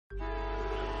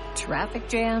Traffic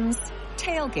jams,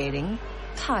 tailgating,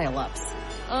 pile-ups.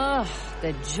 Ugh,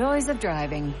 the joys of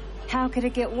driving. How could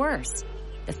it get worse?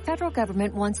 The federal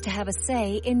government wants to have a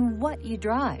say in what you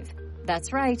drive.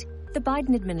 That's right. The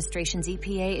Biden administration's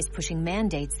EPA is pushing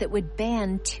mandates that would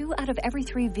ban 2 out of every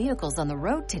 3 vehicles on the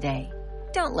road today.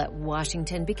 Don't let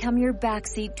Washington become your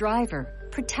backseat driver.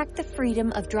 Protect the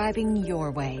freedom of driving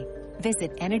your way.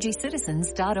 Visit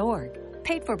EnergyCitizens.org.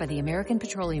 Paid for by the American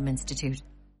Petroleum Institute.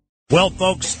 Well,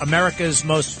 folks, America's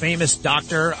most famous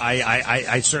doctor,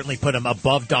 I certainly put him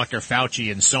above Dr. Fauci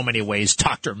in so many ways.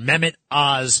 Dr. Mehmet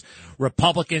Oz,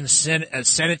 Republican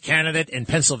Senate candidate in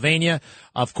Pennsylvania,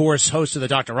 of course, host of the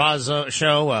Dr. Oz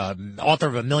show, author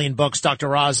of 1 million books.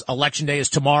 Dr. Oz, Election Day is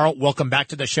tomorrow. Welcome back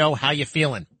to the show. How you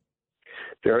feeling?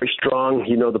 Very strong.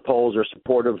 You know, the polls are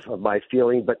supportive of my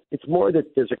feeling, but it's more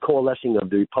that there's a coalescing of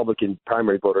the Republican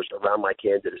primary voters around my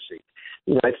candidacy.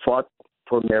 You know, I fought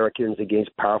for Americans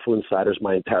against powerful insiders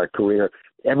my entire career.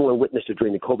 Everyone witnessed it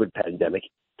during the COVID pandemic,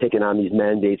 taking on these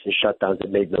mandates and shutdowns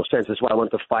that made no sense. That's why I wanted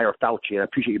to fire Fauci, and I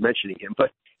appreciate you mentioning him.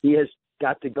 But he has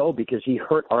got to go because he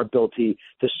hurt our ability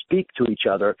to speak to each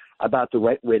other about the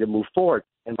right way to move forward.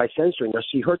 And by censoring us,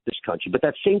 he hurt this country. But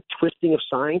that same twisting of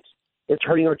science, it's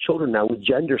hurting our children now with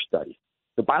gender studies.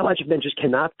 The biological men just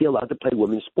cannot be allowed to play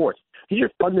women's sports. These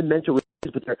are fundamental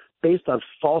issues, but they're based on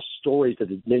false stories that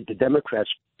the Democrats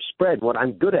spread. What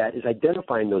I'm good at is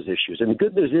identifying those issues. And the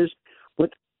good news is,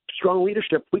 with strong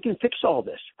leadership, we can fix all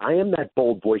this. I am that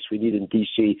bold voice we need in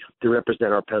D.C. to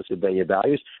represent our Pennsylvania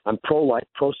values. I'm pro-life,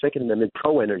 pro-Second Amendment,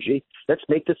 pro-energy. Let's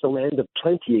make this a land of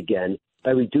plenty again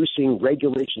by reducing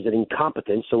regulations and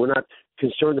incompetence so we're not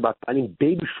concerned about finding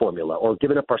baby formula or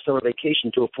giving up our summer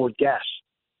vacation to afford gas.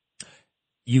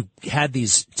 You had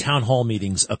these town hall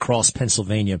meetings across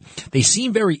Pennsylvania. They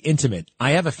seem very intimate.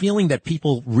 I have a feeling that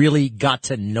people really got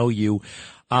to know you.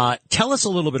 Tell us a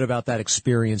little bit about that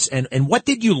experience, and what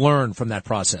did you learn from that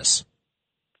process?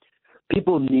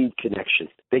 People need connection.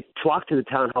 They flocked to the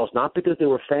town halls not because they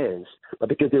were fans, but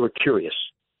because they were curious.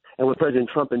 And when President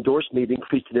Trump endorsed me, it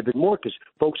increased it even more because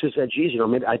folks have said, geez,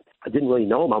 maybe I didn't really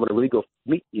know him. I'm going to really go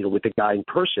meet, with the guy in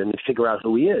person and figure out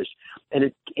who he is. And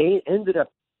it ended up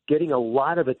getting a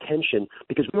lot of attention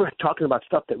because we were talking about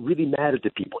stuff that really mattered to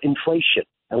people, inflation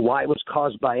and why it was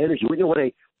caused by energy.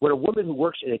 When a woman who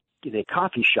works in a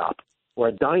coffee shop or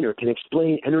a diner can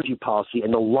explain energy policy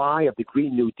and the lie of the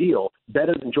Green New Deal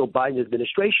better than Joe Biden's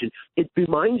administration, it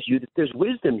reminds you that there's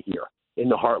wisdom here in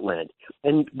the heartland.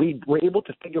 And we were able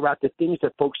to figure out the things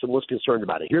that folks are most concerned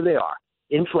about. And here they are.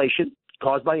 Inflation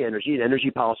caused by energy, and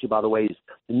energy policy, by the way,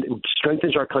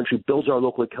 strengthens our country, builds our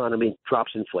local economy,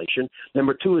 drops inflation.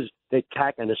 Number 2 is they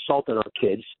attack and assault on our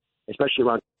kids, especially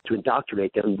around to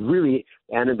indoctrinate them, really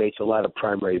animates a lot of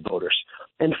primary voters.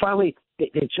 And finally, they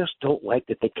just don't like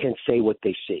that they can't say what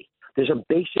they see. There's some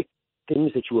basic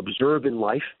things that you observe in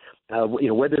life,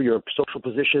 whether your social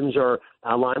positions are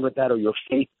aligned with that or your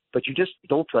faith, but you just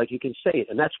don't feel like you can say it.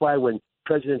 And that's why when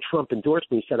President Trump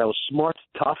endorsed me, he said I was smart,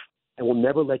 tough, and will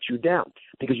never let you down,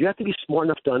 because you have to be smart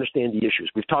enough to understand the issues.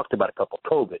 We've talked about a couple,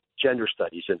 COVID, gender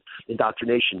studies, and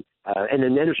indoctrination, and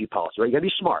an energy policy, right? You got to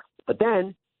be smart. But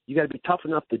then you got to be tough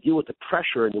enough to deal with the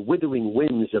pressure and the withering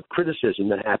winds of criticism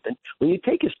that happen when you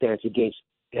take a stance against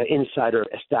insider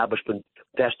establishment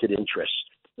vested interests,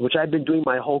 which I've been doing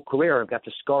my whole career. I've got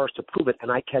the scars to prove it, and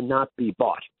I cannot be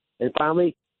bought. And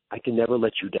finally, I can never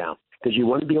let you down. Because you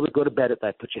want to be able to go to bed at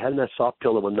night, put your head in that soft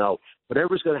pillow and know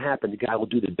whatever's going to happen, the guy will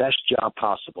do the best job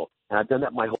possible. And I've done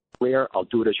that my whole career. I'll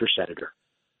do it as your senator.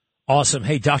 Awesome.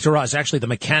 Hey, Dr. Oz, actually, the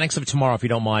mechanics of tomorrow, if you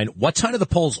don't mind, what time do the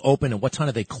polls open and what time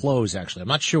do they close, actually? I'm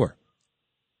not sure.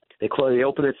 They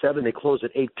open at 7. They close at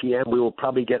 8 p.m. We will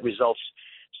probably get results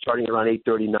starting around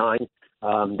 8:39.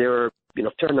 There are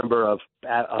a fair number of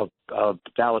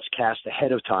ballots cast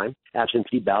ahead of time,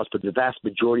 absentee ballots, but the vast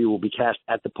majority will be cast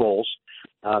at the polls.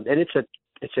 And it's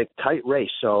a tight race,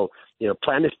 so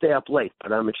plan to stay up late.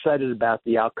 But I'm excited about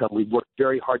the outcome. We've worked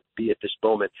very hard to be at this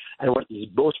moment. And what is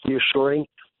most reassuring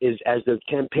is as the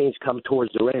campaigns come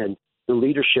towards their end, the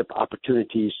leadership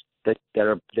opportunities that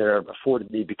are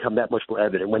afforded me become that much more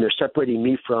evident. When they're separating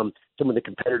me from some of the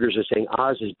competitors are saying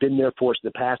Oz has been there for us in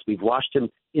the past. We've watched him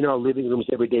in our living rooms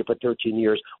every day for 13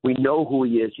 years. We know who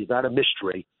he is. He's not a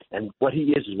mystery. And what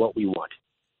he is what we want.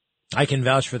 I can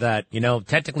vouch for that.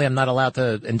 Technically I'm not allowed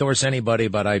to endorse anybody,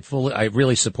 but I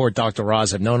really support Dr.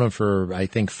 Oz. I've known him for, I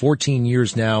think, 14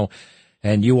 years now,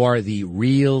 and you are the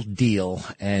real deal.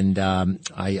 And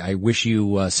I wish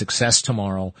you success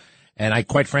tomorrow. And I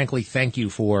quite frankly thank you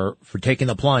for taking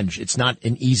the plunge. It's not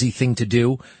an easy thing to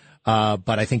do, but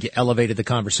I think you elevated the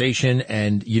conversation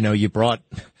and, you brought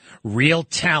real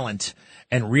talent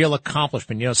and real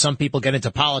accomplishment. You know, some people get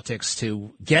into politics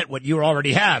to get what you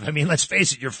already have. I mean, let's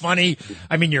face it, you're funny.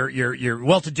 I mean, you're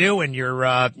well-to-do and you're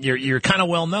kind of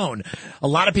well-known. A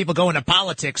lot of people go into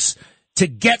politics to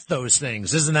get those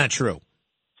things. Isn't that true?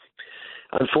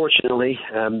 Unfortunately,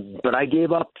 but I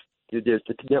gave up the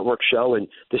network show and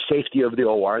the safety of the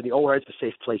OR. The OR is a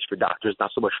safe place for doctors,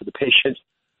 not so much for the patients,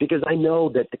 because I know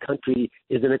that the country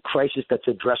is in a crisis that's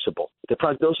addressable. The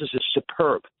prognosis is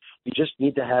superb. You just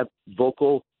need to have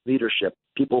vocal leadership.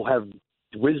 People have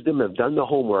wisdom, have done the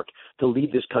homework to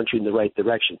lead this country in the right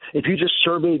direction. If you just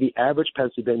survey the average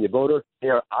Pennsylvania voter, they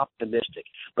are optimistic,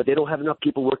 but they don't have enough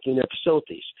people working in their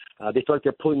facilities. They feel like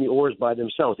they're pulling the oars by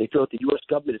themselves. They feel like the U.S.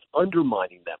 government is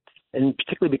undermining them, and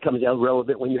particularly becomes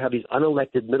irrelevant when you have these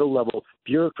unelected middle-level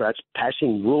bureaucrats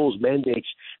passing rules, mandates,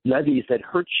 levies that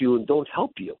hurt you and don't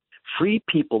help you. Free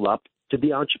people up to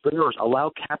be entrepreneurs.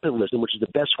 Allow capitalism, which is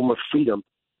the best form of freedom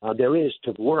there is,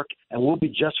 to work, and we'll be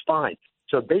just fine.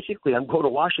 So basically, I'm going to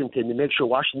Washington to make sure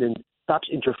Washington stops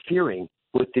interfering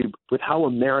with how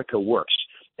America works.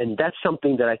 And that's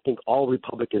something that I think all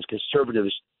Republicans,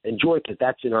 conservatives enjoy, because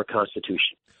that's in our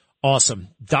Constitution. Awesome.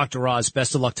 Dr. Oz,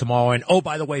 best of luck tomorrow. And, oh,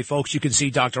 by the way, folks, you can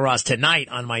see Dr. Oz tonight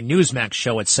on my Newsmax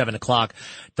show at 7 o'clock.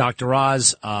 Dr.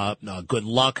 Oz, good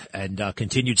luck and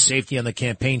continued safety on the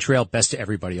campaign trail. Best to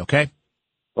everybody, okay?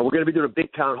 Well, we're going to be doing a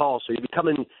big town hall, so you'll be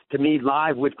coming to me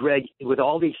live with Greg with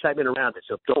all the excitement around it,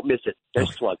 so don't miss it.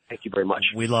 Thanks, plug. Thank you very much.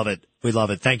 We love it. We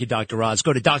love it. Thank you, Dr. Oz.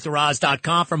 Go to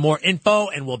DrOz.com for more info,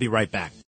 and we'll be right back.